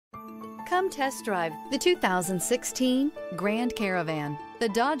Come test drive the 2016 Grand Caravan. The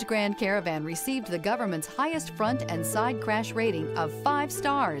Dodge Grand Caravan received the government's highest front and side crash rating of 5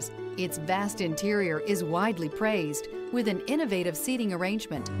 stars. Its vast interior is widely praised, with an innovative seating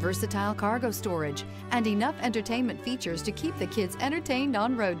arrangement, versatile cargo storage, and enough entertainment features to keep the kids entertained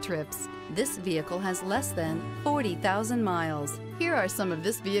on road trips. This vehicle has less than 40,000 miles. Here are some of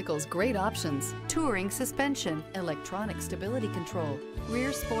this vehicle's great options: touring suspension, electronic stability control,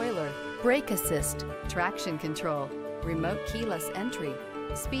 rear spoiler, brake assist, traction control, remote keyless entry,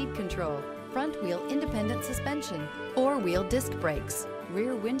 speed control, front wheel independent suspension, 4-wheel disc brakes,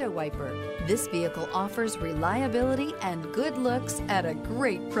 rear window wiper. This vehicle offers reliability and good looks at a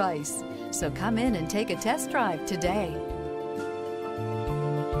great price. So come in and take a test drive today.